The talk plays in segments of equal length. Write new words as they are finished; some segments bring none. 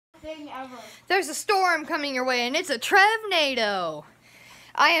thing ever. There's a storm coming your way, and it's a Trevnado.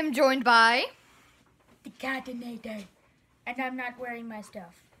 I am joined by... The Catinator. And I'm not wearing my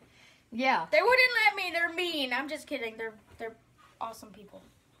stuff. Yeah. They wouldn't let me. They're mean. I'm just kidding. They're awesome people.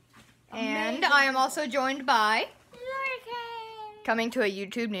 And Amazing I am people. also joined by... Hurricane. Coming to a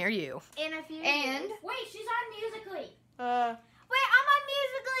YouTube near you. In a few And... years. Wait, she's on Musically. Wait, I'm on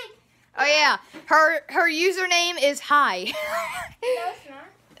Musically. Oh yeah, her username is Hi. No,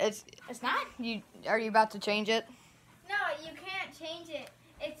 it's not. It's not? Are you about to change it? No, you can't change it.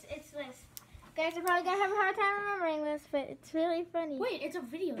 It's this. Guys are probably gonna have a hard time remembering this, but it's really funny. Wait, it's a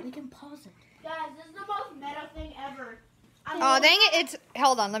video. They can pause it. Guys, this is the most meta thing ever. Oh dang it!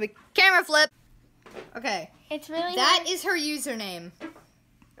 Hold on. Let me camera flip. Okay. It's really That is her username.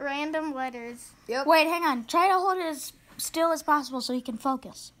 random letters. Yep. Wait, hang on. Try to hold it as still as possible so you can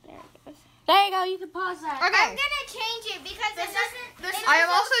focus. There it goes. There you go. You can pause that. Okay. I'm gonna change it because it doesn't. I am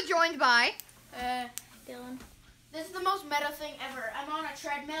also joined by. Dylan. This is the most meta thing ever. I'm on a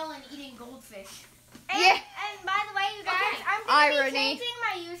treadmill and eating goldfish. And by the way, you guys, Okay. I'm gonna Irony. be changing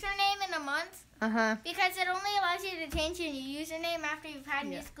my username in a month because it only allows you to change your username after you've had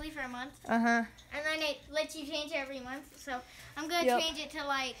Musically for a month, and then it lets you change it every month. So I'm gonna change it to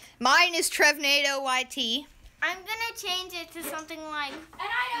like. Mine is Trevnado YT. I'm gonna change it to something like. And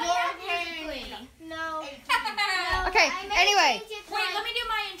I don't have Musically. No. Okay, I may anyway. change it to Wait, like- let me do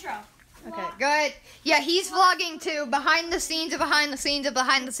my intro. Okay, good. Yeah, he's vlogging too. Behind the scenes of behind the scenes of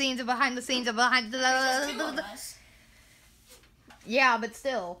behind the scenes of behind the scenes of behind There's two of the. us. Yeah, but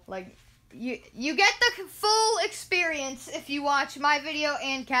still, like, you get the full experience if you watch my video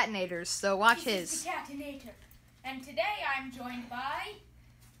and Catinator's. So watch This his. is the Catinator. And today I'm joined by...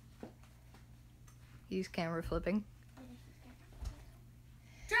 He's camera flipping.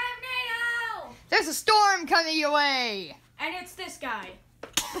 Trevnado! There's a storm coming your way, And it's this guy.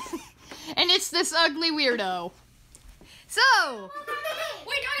 and it's this ugly weirdo. So, Wait, no,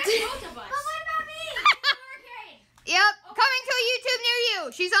 that's both of us. But what about me? Hurricane. yep, coming to a YouTube near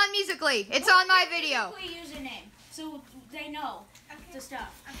you. She's on Musically. It's on my video. Musically username, so they know the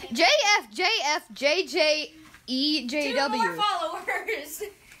stuff. JFJFJJEJW. 2 more followers.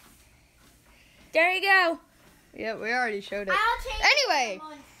 There you go. Yeah, we already showed it. I'll change Anyway. it in a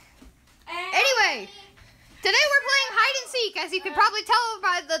month. Anyway, today we're playing hide and seek, as you can probably tell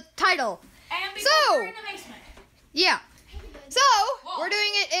by the title. And because So- we're in the basement. Yeah. So, we're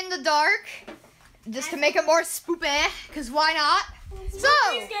doing it in the dark, just to make it more spoopy, because why not? So,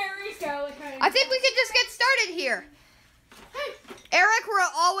 I think we could just get started here. Eric will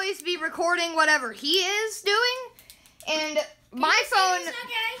always be recording whatever he is doing, and my phone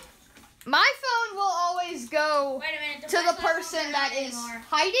will always go Wait a minute. to the person that is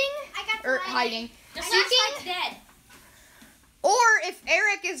hiding, I got or the hiding, The seeking. flashlight's dead. Or if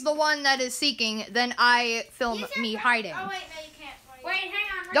Eric is the one that is seeking, then I film me hiding. Oh wait, no, you can't. Wait, hang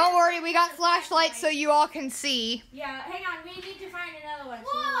on. Don't worry, we got flashlights so you all can see. Yeah, hang on. We need to find another one.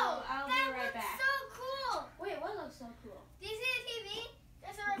 Whoa, So I'll that be right looks back. so cool. Wait, what looks so cool? Do you see the TV?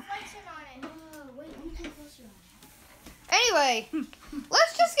 There's a reflection on it. Oh, wait, let me come closer. Anyway,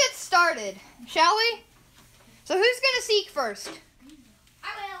 let's just get started, shall we? So who's gonna seek first?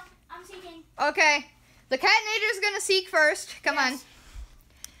 I will. I'm seeking. Okay, the Catinator's gonna seek first. Come on.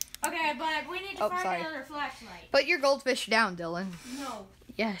 Okay, but we need to find sorry. another flashlight. Put your goldfish down, Dylan. No,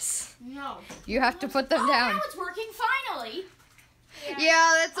 Yes, no. you have to put them down. Now it's working finally.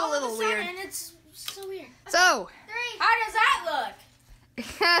 Yeah, that's a All little of a weird. sudden, it's so weird. So, 3. How does that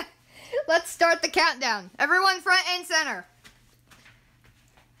look? let's start the countdown. Everyone front and center.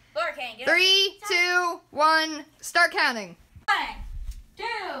 Hurricane, get 3, 2, 1, start counting. 1, 2,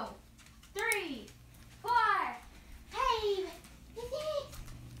 3, 4. Hey.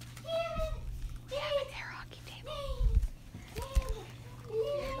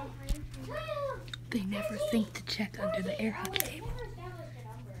 They never think to check under the air hockey table.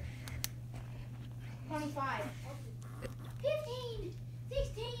 25. 15.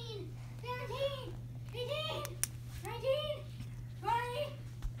 16. 17. 18. 19, 20,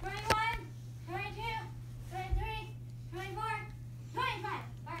 21, 22, 23, 24, 25.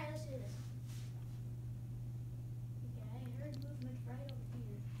 Alright, let's do this. Okay, I heard movement right over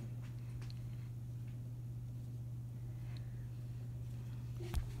here.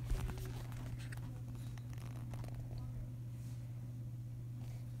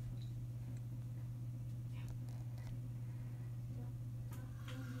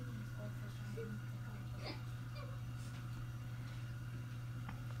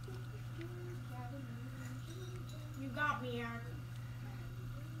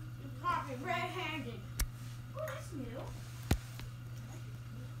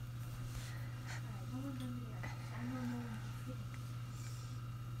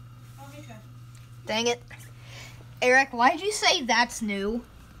 Dang it. Eric, why'd you say that's new?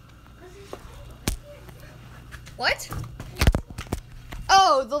 What?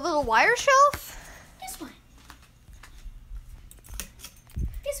 Oh, the little wire shelf? This one.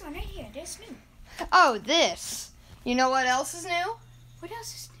 This one right here. This new. Oh, this. You know what else is new? What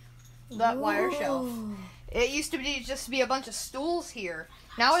else is new? That wire shelf. It used to be a bunch of stools here.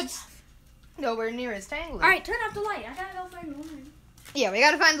 Now it's nowhere near as tangly. All right, turn off the light. I gotta go find Lauren. Yeah, we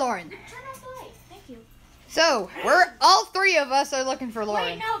gotta find Lauren. Turn off the light. Thank you. So, all three of us are looking for Lauren.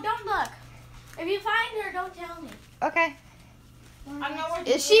 Wait, no, don't look. If you find her, don't tell me. Okay. I'm not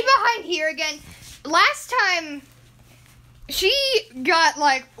Is she behind here again? Last time, she got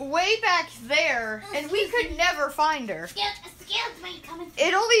like way back there, and we could never find her. Excuse me, come and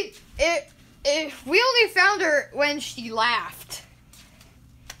We only found her when she laughed.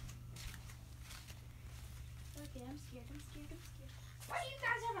 Okay, I'm scared. Why do you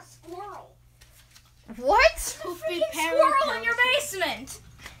guys have a squirrel? What? A freaking squirrel in your basement.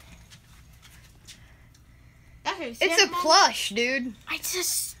 It's a plush, dude. It's a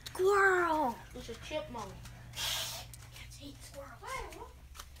squirrel. It's a chipmunk. Cats hate squirrels.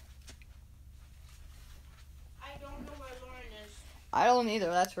 I don't know where Lauren is. I don't either.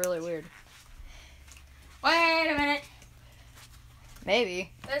 That's really weird. Wait a minute.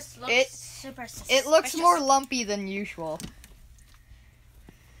 Maybe. This looks It- super suspicious. It looks more lumpy than usual.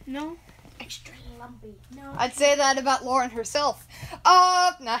 No. Extra lumpy. No. I'd say that about Lauren herself.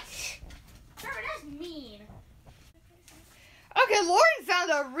 Nah. Trevor, that's mean. Okay, Lauren found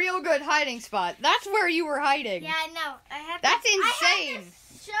a real good hiding spot. That's where you were hiding. Yeah, I know. I have That's to, insane. I have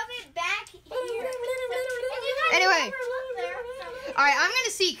to shove it back here. Anyway. Alright, I'm gonna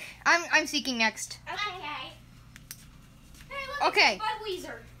seek. I'm seeking next. Okay. Hey, look, Okay.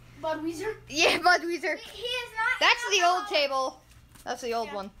 Budweiser? Yeah, Budweiser. He is not. That's the old table. That's the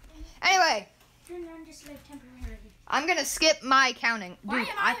old one. Anyway, Turn on this light temporarily. I'm gonna skip my counting. Why Dude,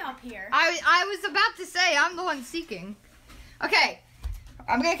 am I up here? I was about to say I'm the one seeking. Okay,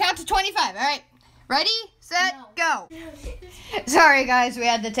 I'm gonna count to 25. All right, ready, set, go. Sorry guys, we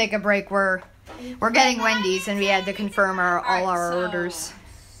had to take a break. We're getting Wendy's and we had to confirm all our orders.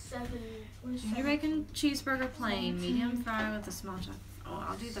 You're making cheeseburger plain, medium fry with a small chocolate. Oh,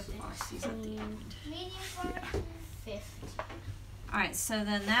 I'll do the Flossies at the end. Medium fry, 50. Alright, so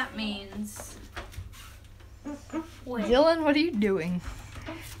then that means Dylan, what are you doing?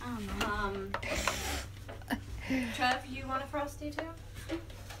 Trev, you want a Frosty too?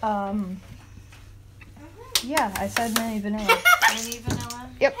 Yeah, I said mini vanilla. Mini vanilla?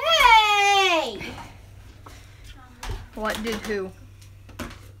 Yep. Hey! What did who?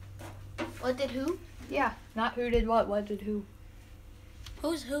 What did who? Yeah, not who did what did who.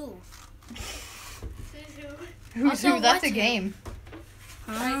 Who's who? Who's Also, who? That's what's a who? game.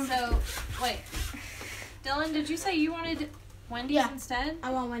 Wait. Dylan, did you say you wanted Wendy's Yeah. instead?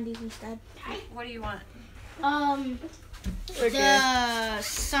 I want Wendy's instead. What do you want? Okay. The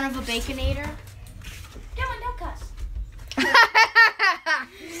son of a baconator. Dylan, don't cuss.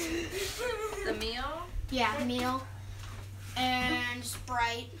 The meal? Yeah, meal. And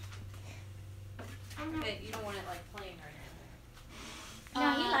Sprite. Okay, you don't want it like plain right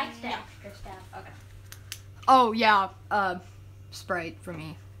No, he likes the no. extra stuff. now. Okay. Oh yeah, Sprite for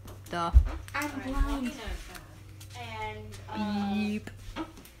me. Duh. I'm Alright, blind. And Beep.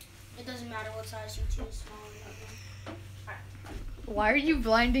 it doesn't matter what size you choose, small or large. Why are you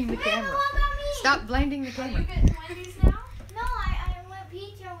blinding the camera? Stop blinding the Are camera. you getting Wendy's now? No, I went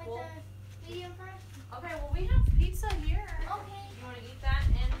pizza with Well- the medium fry. Okay, well we have pizza here. Okay. You want to eat that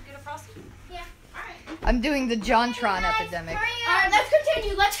and get a Frosty? Yeah. Alright. I'm doing the JonTron epidemic. Alright,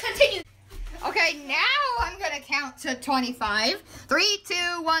 let's continue. Okay, now I'm gonna count to 25. 3, 2,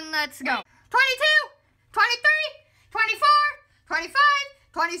 1, let's go. 22, 23, 24, 25,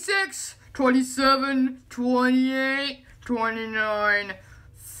 26, 27, 28, 29,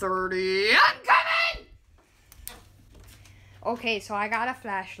 30. I'm coming! Okay, so I got a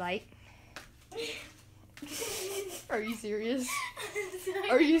flashlight. Are you serious?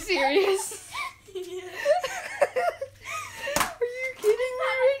 Are you serious? Are you kidding me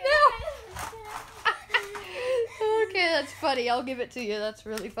right now? Okay, that's funny. I'll give it to you. That's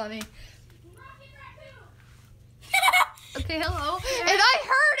really funny. Okay, hello. And I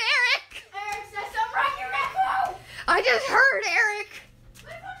heard Eric. Eric says some Rocky Raccoon. I just heard Eric.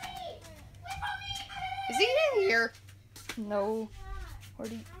 Wait for me. Wait for me. Is he in here? No. Where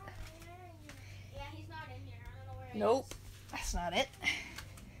do you... Yeah, he's not in here. I don't know where he Nope. That's not it.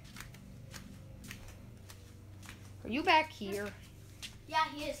 Are you back here? Yeah,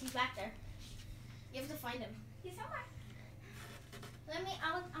 he is. He's back there. You have to find him. He's somewhere.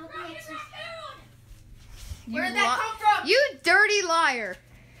 I'll do next. Where did that come from? You dirty liar.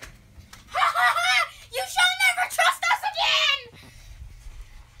 You shall never trust us again!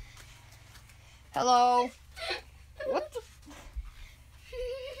 Hello. What the?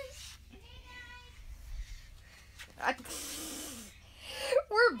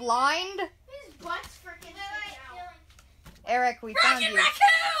 We're blind. His butt's freaking out. Eric, we found you.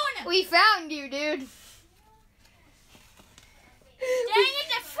 Raccoon! We found you, dude. Dang it,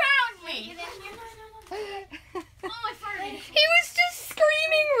 they found me! Oh, my farted. He was just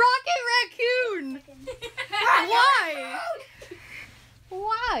screaming Rocket Raccoon. Why?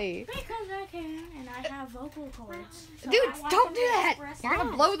 Why? Because I can, and I have vocal cords. So Dude, I want don't them do to that. express You're gonna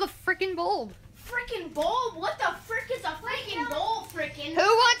love. blow the freaking bulb. Freaking bulb? What the frick is a freaking bulb, freaking? Who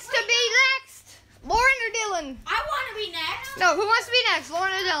wants to be next? Lauren or Dylan? I want to be next. No, who wants to be next?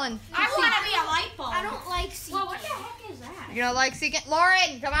 Lauren or Dylan? I want to be a light bulb. I don't like seeking. Well, what the heck is that? You don't like seeking?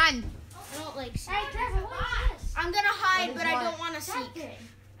 Lauren, come on. I don't like seeking. Hey, Trevor, what is this? I'm gonna hide, What is but I what? don't want to seek. Okay.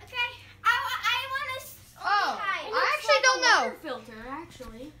 Okay. I want to Oh, hide. I actually don't know. Filter,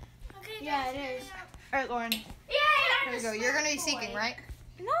 actually. Okay, Yeah, it is. All right, Lauren. Yeah, There you go. You're gonna be seeking, right?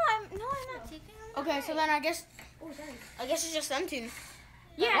 No, I'm not seeking. Okay, so then I guess it's just them two.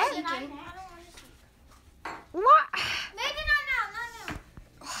 Yeah, What? seeking. What? Maybe not now.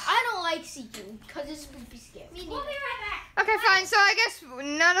 I don't like seeking because it's spooky scary. We'll be right back. Okay, fine. So I guess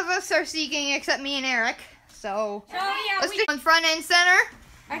none of us are seeking except me and Eric. So So yeah, let's do on front and center.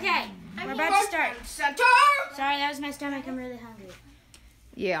 Okay, we're about to start. Center. Sorry, that was my stomach. I'm really hungry.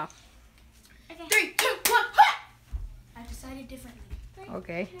 Yeah. 3, 2, 1. Ha! I decided differently.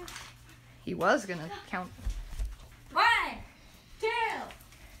 Okay. He was gonna count. 1, 2,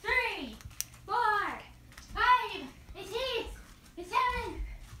 3, 4, 5, 6, 7,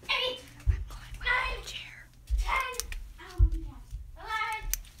 8, 9, 10, 11,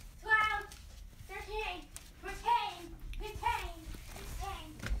 12, 13, 14, 15, 16,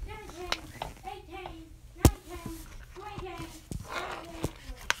 17, 18, 19, 20,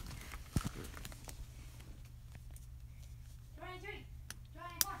 23,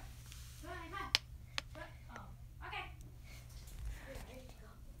 24, 25. Oh, okay.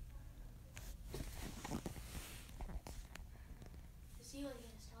 The ceiling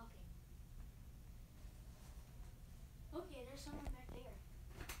is talking. Okay, there's someone back there.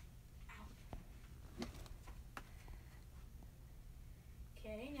 Ow.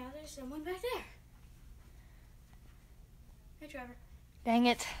 Okay, now there's someone back there. Hey, Trevor. Dang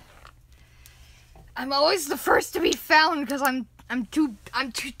it. I'm always the first to be found because I'm too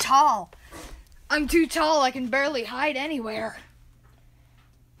tall. I'm too tall. I can barely hide anywhere.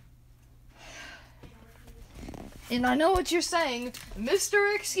 And I know what you're saying,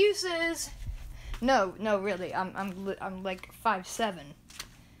 Mr. Excuses. No, really. I'm like 5'7".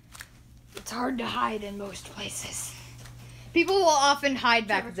 It's hard to hide in most places. People will often hide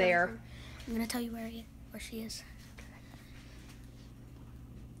back there. I'm gonna tell you where she is.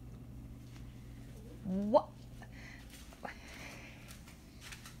 What?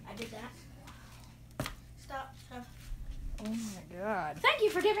 I did that. Stop. Oh my god. Thank you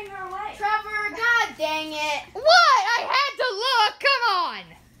for giving her away. Trevor, god dang it. What? I had to look. Come on.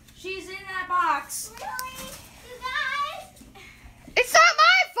 She's in that box. Really? You guys? It's not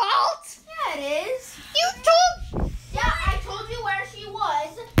my fault. Yeah, it is. You told. Yeah, I told you where she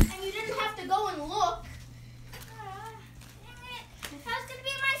was, and you didn't have to go and look. That's gonna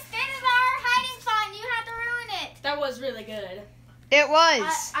be my spin bar hiding spot. You had to ruin it. That was really good. It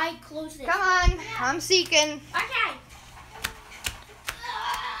was. I closed it. Come on. I'm seeking. Okay.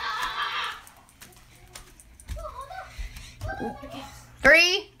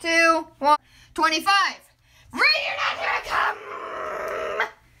 3, 2, 1. 25. Ray, you're not gonna come.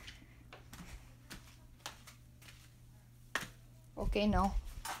 Okay, no.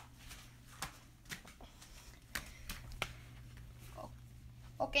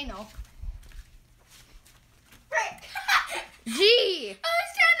 Okay, no. Gee. I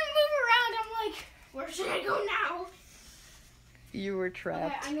was trying to move around. I'm like, where should I go now? You were Okay,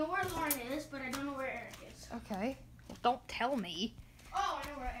 trapped. I know where Lauren is, but I don't know where Eric is. Okay. Well, don't tell me. Oh, I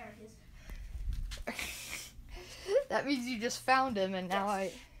know where Eric is. That means you just found him, and now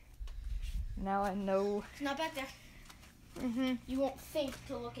I know. It's not back there. Mhm. You won't think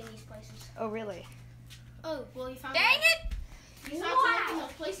to look in these places. Oh, really? Oh, well, you found Dang it! You saw to look in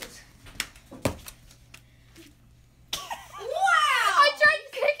those places. Wow! I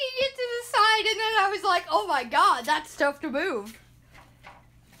tried kicking it to the side, and then I was like, "Oh my god, that's tough to move."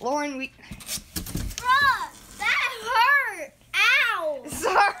 Lauren, we. Bruh, that hurt. Ow.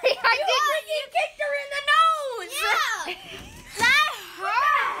 Sorry, I didn't. You kicked her in the nose. Yeah. That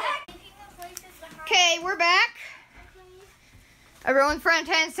hurt. Okay, we're back. Everyone, front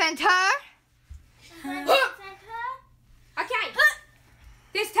and center. Okay.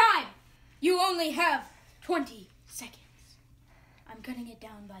 This time, you only have 20 seconds. I'm cutting it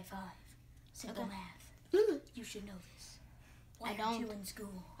down by 5. Simple math. You should know this. Why aren't you in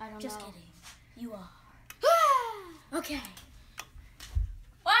school? I don't know. Just kidding. You are. Okay.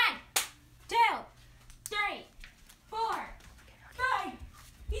 1, 2, 3, 4, 5,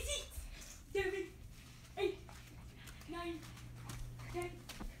 6, 7, 8, 9, 10,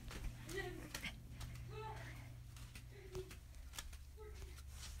 11, 12, 13,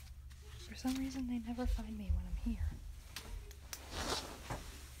 14. For some reason, they never find me when I'm here.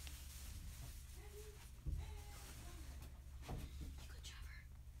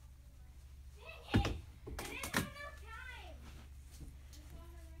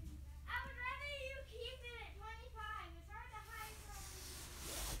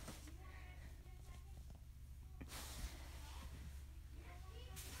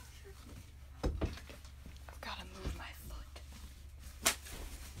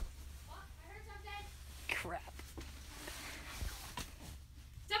 Crap.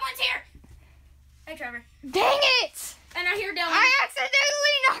 Someone's here! Hey, Trevor. Dang it! And I hear Dylan. I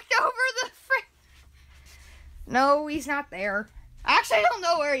accidentally knocked over the frick. No, he's not there. Actually, I don't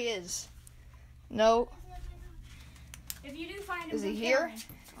know where he is. No. If you do find him, Is he here?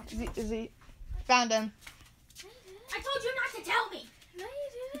 Is he? Found him. I told you not to tell me. No, you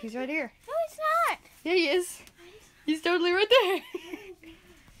didn't. He's right here. No, he's not. Yeah, he is. He's totally right there.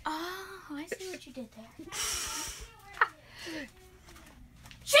 Oh, I see what you did there.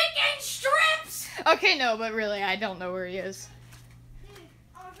 Chicken strips! Okay, no, but really, I don't know where he is.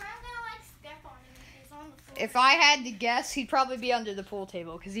 If I had to guess, he'd probably be under the pool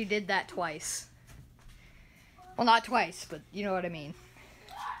table because he did that twice. Well, not twice, but you know what I mean.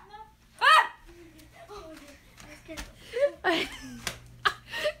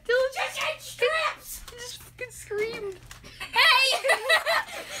 Chicken strips! He just fucking screamed. Hey!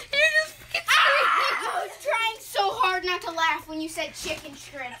 You just fucking I screamed. was trying so hard not to laugh when you said chicken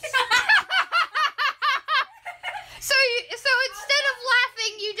strips. So instead of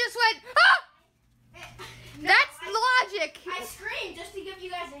laughing, you just went, ah! That's logic. I screamed just to give you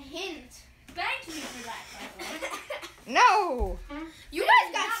guys a hint. Thank you for that. No. You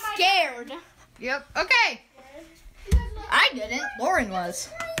guys got scared. Yep. Okay. I didn't. Lauren was.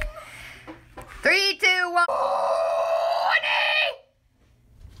 3, 2, 1.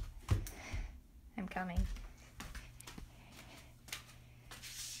 I'm coming.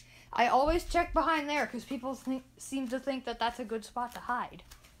 I always check behind there because people seem to think that that's a good spot to hide.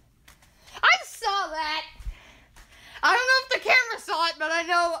 I saw that. I don't know if the camera saw it, but I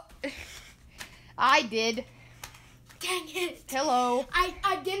know I did. Dang it. Hello.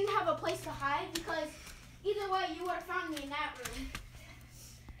 I didn't have a place to hide because either way you would have found me in that room.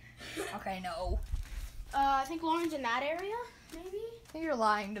 Okay, no. I think Lauren's in that area, maybe? You're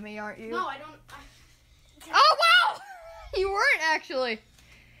lying to me, aren't you? No, I don't. Oh, wow! You weren't actually.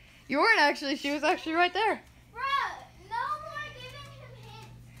 You weren't actually. She was actually right there. Bruh, no more giving him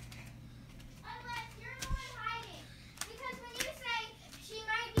hints. Unless you're the one hiding. Because when you say she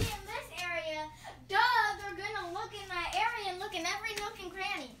might be in this area, duh, they're gonna look in that area and look in every nook and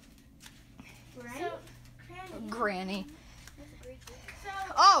cranny. So, Granny. So,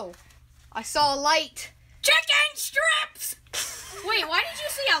 Oh, I saw a light. Chicken strips! Wait, why did you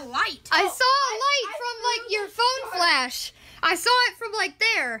see a light? I saw a light from like your phone flash. I saw it from like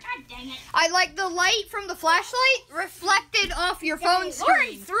there. God dang it. I like the light from the flashlight reflected off your phone Lori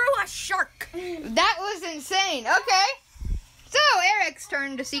screen. threw a shark. That was insane. Okay. So, Eric's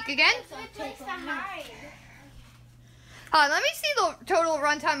turn to seek again. good place to hide. Let me see the total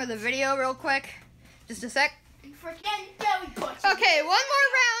runtime of the video real quick. Just a sec. Okay, one more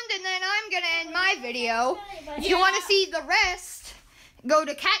round and then I'm going to end my video. If you want to see the rest, go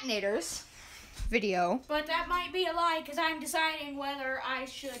to Catinator's video. But that might be a lie because I'm deciding whether I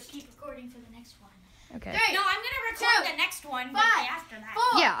should keep recording for the next one. Okay. No, I'm going to record the next one the day after that.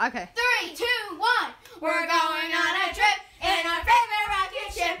 Yeah, okay. 3, 2, 1. We're going on a trip in our favorite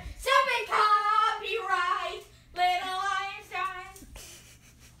rocket ship. Something copyright. Little Einstein.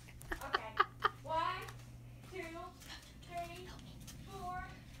 Okay. 1, 2, 3, 4,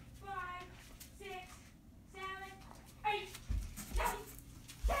 5, 6, 7, 8, 9,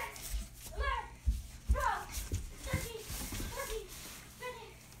 10, 11, 12, 13, 14,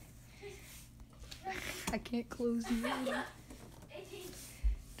 15, I can't close you. 18,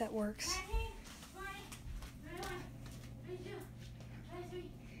 That works. 19, 20, 21, 22, 23,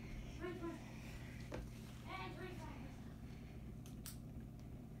 24, and 25.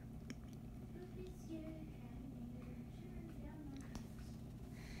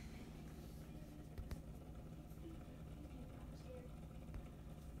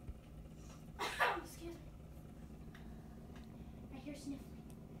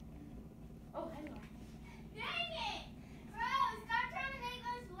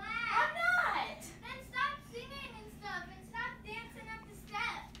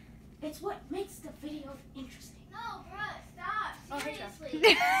 It's what makes the video interesting. No, bro, stop. Oh, hey, Seriously.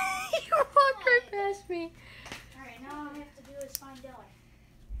 You walked right past me. Alright, now all I have to do is find Dylan.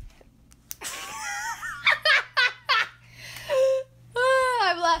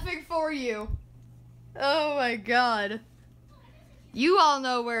 I'm laughing for you. Oh my god. You all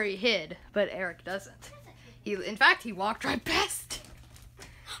know where he hid, but Eric doesn't. In fact, he walked right past.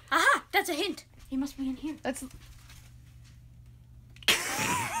 Aha! That's a hint. He must be in here. That's.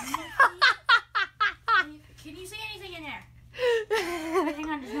 Can you see anything in there? Hang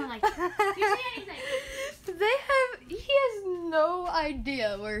on, there's no light. Can you see anything? He has no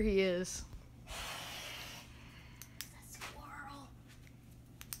idea where he is. It's a squirrel.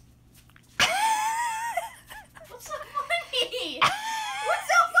 What's so funny? What's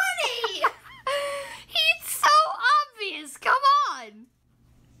so funny? He's so obvious. Come on.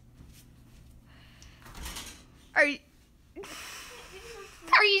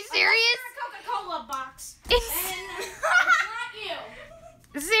 Are you serious? It's a Coca-Cola box. And It's it's not you.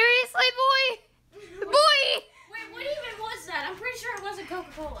 seriously, boy. Boy. Wait, what even was that? I'm pretty sure it wasn't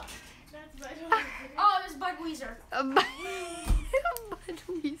Coca-Cola. That's what Oh, it was Budweiser. Budweiser.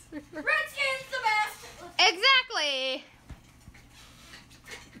 Redskins the best. Exactly.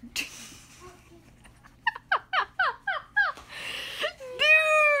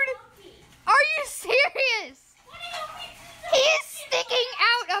 Dude, are you serious? He is sticking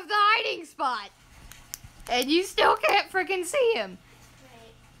out of the hiding spot. And you still can't freaking see him.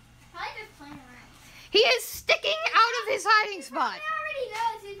 Wait. Probably just playing around. He is sticking out of his hiding spot. He already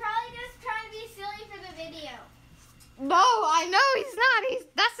knows. He's probably just trying to be silly for the video. No, I know he's not.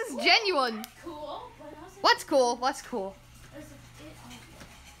 That's just genuine. Cool. What else? What's cool? What's cool?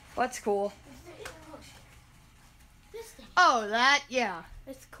 What's cool? This thing. Oh, that, yeah.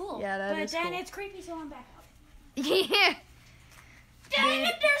 It's cool. Yeah, that is But then cool. it's creepy, so I'm back out. Yeah. Dang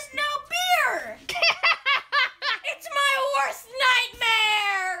it, there's no beer! It's my worst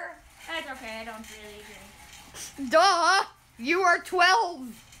nightmare! That's okay, I don't really drink. Duh. You are 12.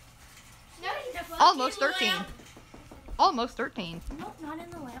 No, he's a Almost Fucking 13. lamp. Almost 13. Nope, not in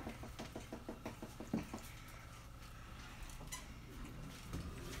the lamp.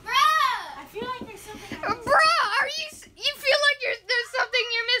 Bruh! I feel like there's something Bruh, you feel like there's something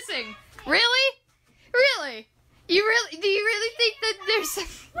you're missing. Really? Really? Do you really think that there's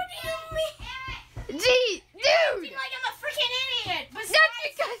What do you mean? Gee, I dude. feel like I'm a freaking idiot. Besides That's the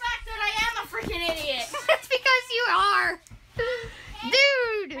because fact that I am a freaking idiot. That's because you are.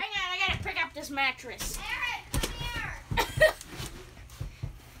 Dude. Hang on, I gotta pick up this mattress. Eric, come here.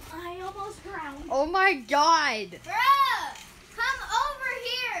 I almost drowned. Oh my god. Bruh! Come over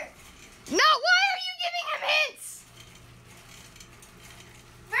here. No, why are you giving him hints?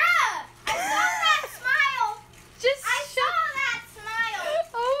 Bruh! I saw that smile. Just I saw that smile.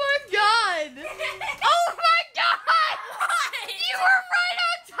 Oh my god. Oh my god. What? You were right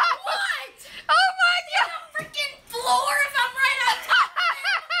on top. What? Oh my god. Freaking floor if I'm right on top.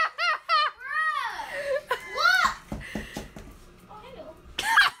 Bruh! Look! Oh, hello.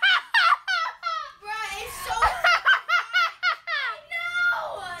 Bruh, it's so...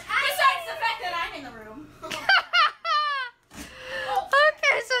 No! Besides the fact that I'm in the room. Okay,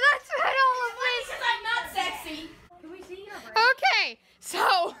 so that's been all of this. Because I'm not sexy. Can we see your brain? Okay, so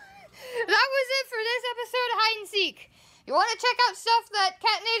that was it for this episode of Hide and Seek. You want to check out stuff that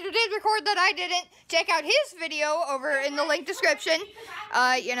Catinator did record that I didn't? Check out his video over in the link description.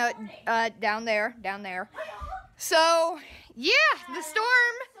 Down there. So, yeah, the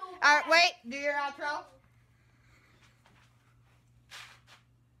storm. Wait, do your outro.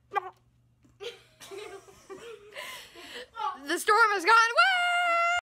 The storm has gone